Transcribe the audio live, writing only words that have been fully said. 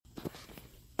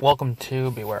Welcome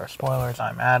to Beware of Spoilers.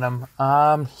 I'm Adam.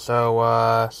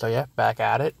 Back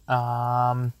at it.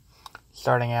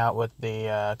 Starting out with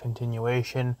the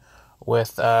continuation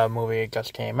with a movie that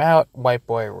just came out, White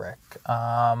Boy Rick.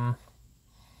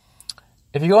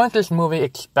 If you go into this movie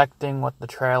expecting what the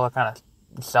trailer kind of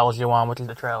sells you on, which is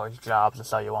the trailer's job to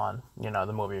sell you on,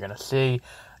 the movie you're going to see,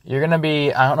 you're going to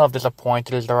be, I don't know if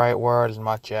disappointed is the right word, as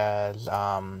much as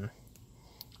not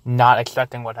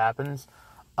expecting what happens.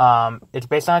 It's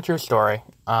based on a true story,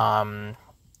 told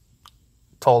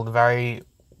very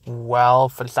well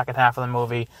for the second half of the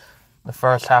movie. The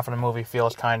first half of the movie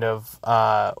feels kind of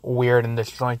weird and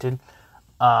disjointed,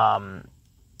 but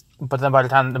then by the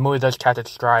time the movie does catch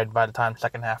its stride, by the time the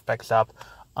second half picks up,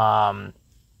 I'm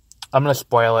going to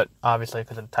spoil it, obviously,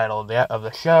 because of the title of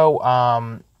the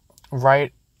show.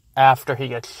 Right after he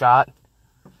gets shot,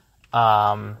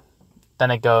 then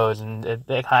it goes and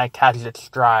it kind of catches its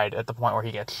stride at the point where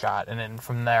he gets shot. And then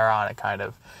from there on, it kind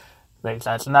of makes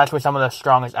sense. And that's where some of the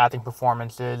strongest acting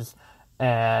performances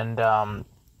and the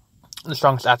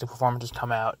strongest acting performances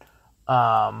come out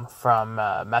from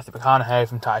Matthew McConaughey,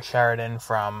 from Ty Sheridan,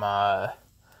 from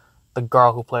the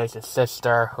girl who plays his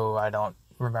sister, who I don't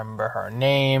remember her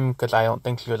name because I don't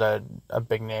think she was a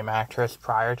big name actress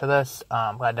prior to this.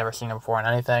 I'd never seen her before in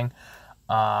anything.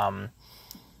 But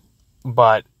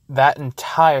that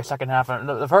entire second half,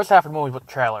 the first half of the movie, what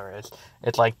the trailer is,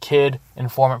 it's like kid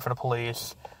informant for the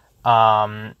police,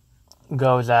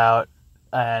 goes out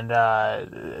and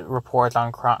reports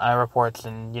on crime, reports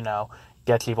and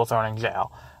gets people thrown in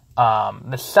jail.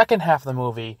 The second half of the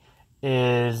movie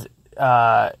is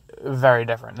very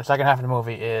different. The second half of the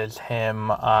movie is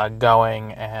him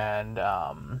going and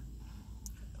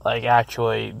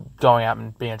actually going out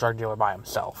and being a drug dealer by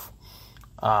himself.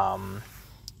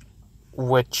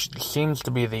 Which seems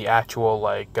to be the actual,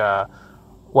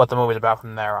 what the movie's about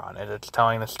from there on. It's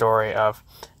telling the story of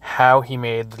how he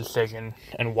made the decision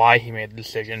and why he made the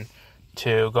decision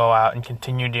to go out and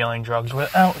continue dealing drugs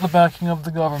without the backing of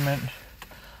the government.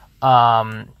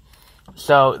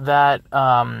 So that's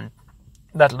what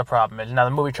the problem is. Now,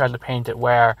 the movie tries to paint it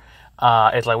where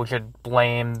it's like we should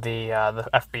blame the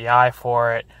FBI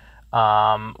for it,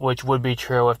 which would be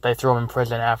true if they threw him in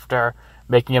prison after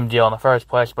making him deal in the first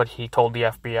place, but he told the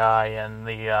FBI and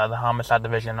the homicide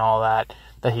division and all that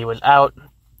he was out,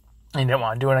 he didn't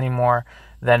want to do it anymore.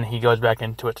 Then he goes back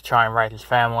into it to try and right his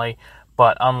family,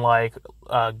 but unlike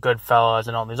Goodfellas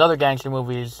and all these other gangster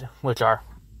movies, which are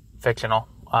fictional,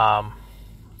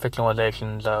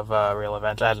 fictionalizations of real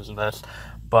events, as is this,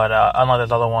 but unlike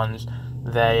those other ones,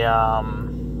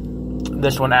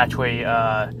 this one actually,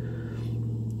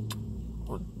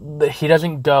 he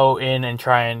doesn't go in and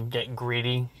try and get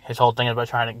greedy. His whole thing is about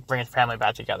trying to bring his family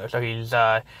back together. So he's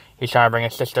trying to bring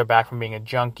his sister back from being a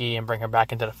junkie and bring her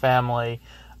back into the family,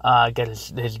 get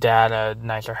his dad a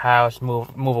nicer house, move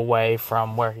away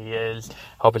from where he is,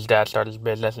 hope his dad starts his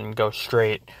business and go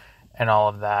straight and all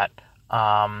of that.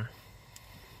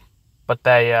 But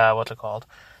they,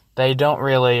 they don't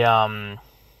really,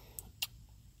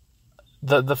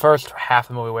 the first half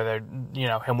of the movie where they're,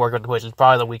 him working with the police is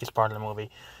probably the weakest part of the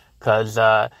movie. Because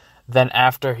then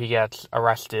after he gets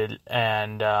arrested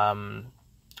and all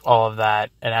of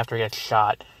that, and after he gets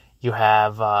shot, you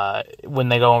have, when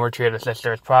they go and retrieve the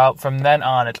sister, from then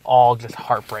on, it's all just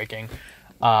heartbreaking.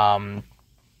 The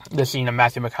scene of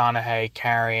Matthew McConaughey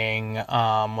carrying,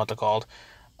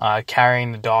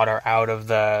 carrying the daughter out of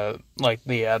the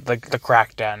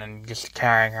crack den and just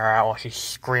carrying her out while she's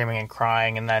screaming and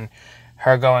crying, and then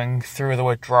her going through the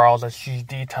withdrawals as she's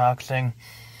detoxing.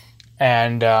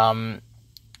 And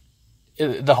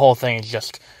the whole thing is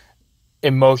just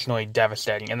emotionally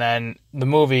devastating. And then the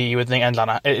movie, you would think,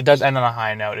 it does end on a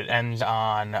high note. It ends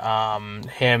on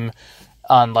him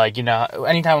on,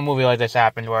 anytime a movie like this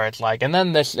happens where it's like, and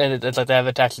then this, and it's like they have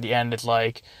the text at the end, it's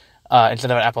like, instead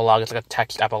of an epilogue, it's like a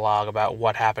text epilogue about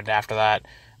what happened after that.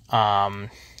 And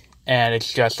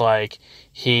it's just like,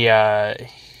 he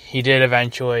did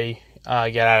eventually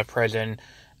get out of prison,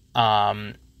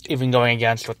 even going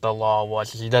against what the law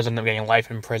was. He does end up getting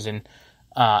life in prison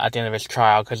at the end of his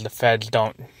trial because the feds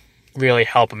don't really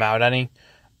help him out any,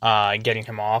 getting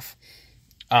him off,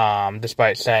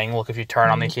 despite saying, look, if you turn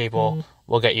on these people,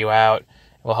 we'll get you out,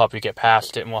 we'll help you get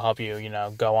past it, and we'll help you,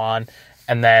 go on.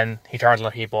 And then he turns on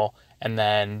the people, and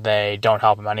then they don't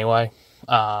help him anyway.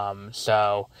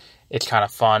 So it's kind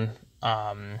of fun.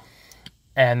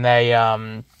 And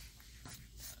they,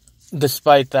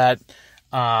 despite that,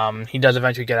 he does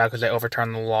eventually get out because they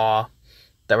overturn the law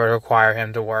that would require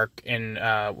him to work in,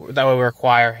 that would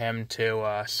require him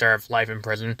to serve life in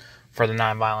prison for the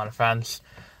nonviolent offense.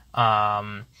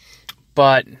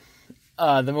 But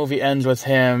the movie ends with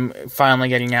him finally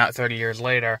getting out 30 years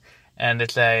later, and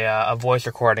it's a voice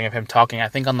recording of him talking. I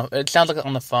think it sounds like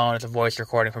on the phone. It's a voice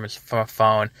recording from a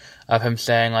phone of him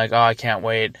saying like, "Oh, I can't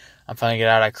wait. I'm finally get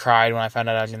out. I cried when I found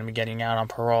out I was going to be getting out on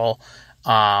parole.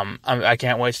 I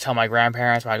can't wait to tell my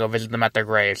grandparents when I go visit them at their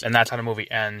graves." And that's how the movie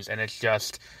ends, and it's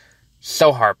just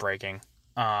so heartbreaking.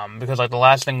 Because like the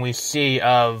last thing we see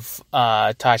of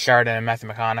Ty Sheridan and Matthew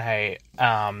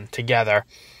McConaughey together,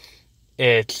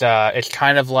 it's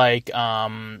kind of like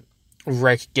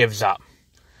Rick gives up.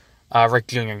 Rick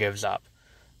Jr. gives up.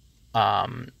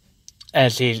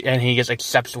 As he just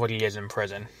accepts what he is in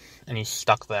prison, and he's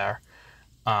stuck there.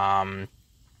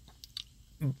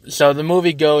 So the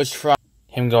movie goes from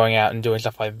him going out and doing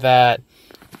stuff like that,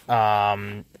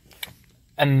 and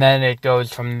then it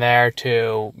goes from there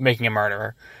to making a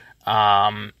murderer,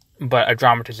 but a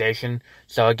dramatization.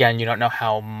 So again, you don't know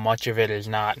how much of it is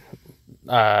not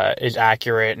is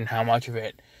accurate and how much of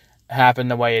it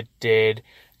happened the way it did,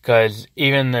 because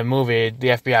even in the movie, the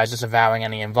FBI is disavowing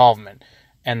any involvement,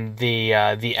 and the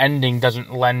ending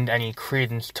doesn't lend any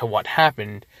credence to what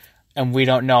happened, and we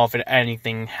don't know if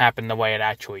anything happened the way it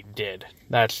actually did.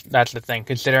 That's the thing,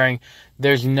 considering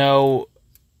there's no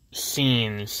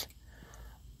scenes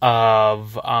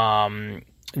of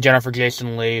Jennifer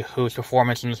Jason Leigh, whose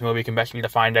performance in this movie can best be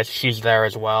defined as she's there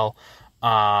as well,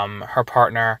 her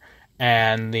partner,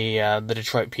 and the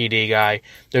Detroit PD guy.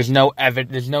 There's no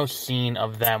scene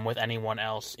of them with anyone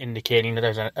else indicating that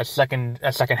there's a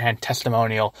secondhand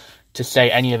testimonial to say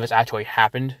any of this actually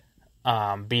happened,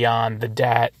 beyond the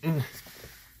dad and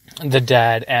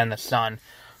the son,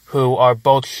 who are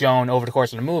both shown over the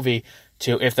course of the movie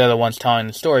to, if they're the ones telling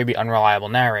the story, be unreliable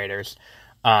narrators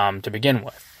to begin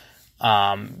with.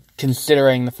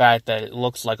 Considering the fact that it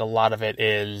looks like a lot of it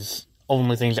is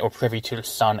only things that were privy to the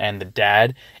son and the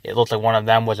dad. It looks like one of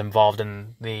them was involved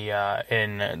in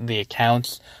the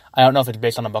accounts. I don't know if it's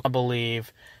based on a book. I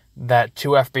believe that 2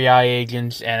 FBI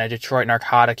agents and a Detroit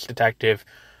narcotics detective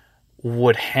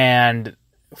would hand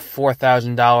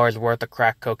 $4,000 worth of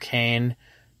crack cocaine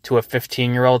to a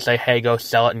 15-year-old, say, "Hey, go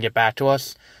sell it and get back to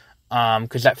us."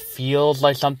 Because that feels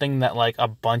like something that like a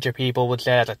bunch of people would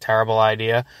say that's a terrible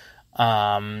idea.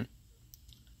 But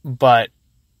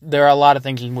there are a lot of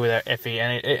things in the movie that are iffy,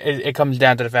 and it comes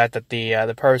down to the fact that the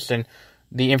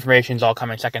information's all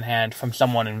coming secondhand from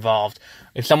someone involved.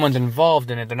 If someone's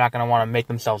involved in it, they're not going to want to make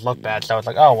themselves look bad. So it's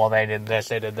like, oh, well, they did this,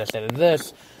 they did this, they did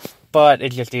this. But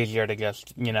it's just easier to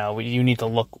just, you need to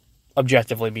look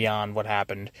objectively beyond what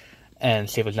happened and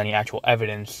see if there's any actual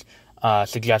evidence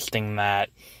suggesting that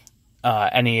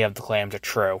any of the claims are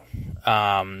true.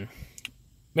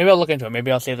 Maybe I'll look into it.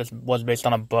 Maybe I'll see if this was based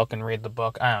on a book and read the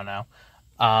book. I don't know.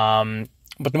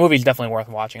 But the movie's definitely worth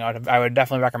watching. I would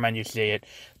definitely recommend you see it.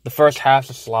 The first half's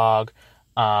a slog,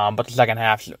 but the second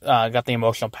half got the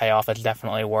emotional payoff. It's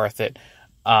definitely worth it.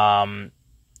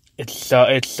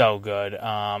 It's so good.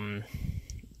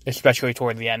 Especially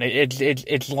toward the end.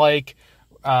 It's like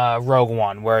Rogue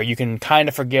One, where you can kind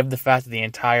of forgive the fact that the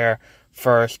entire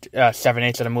first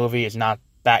 7/8 of the movie is not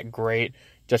that great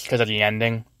just because of the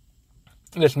ending.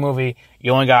 This movie,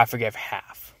 you only gotta forgive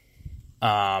half.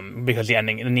 Because the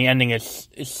ending is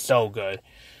so good.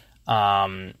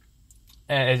 And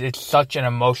it's such an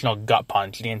emotional gut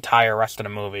punch, the entire rest of the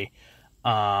movie.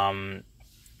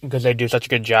 Because they do such a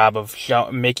good job of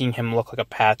making him look like a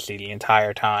patsy the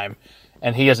entire time.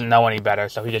 And he doesn't know any better,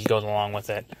 so he just goes along with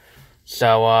it.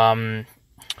 So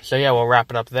yeah, we'll wrap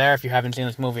it up there. If you haven't seen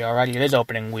this movie already, it is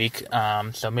opening week,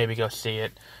 so maybe go see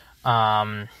it,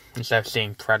 instead of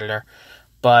seeing Predator.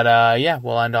 But, yeah,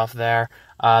 we'll end off there.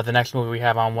 The next movie we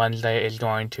have on Wednesday is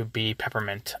going to be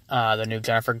Peppermint, the new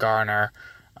Jennifer Garner,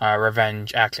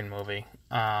 revenge action movie.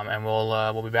 And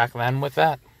we'll be back then with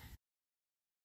that.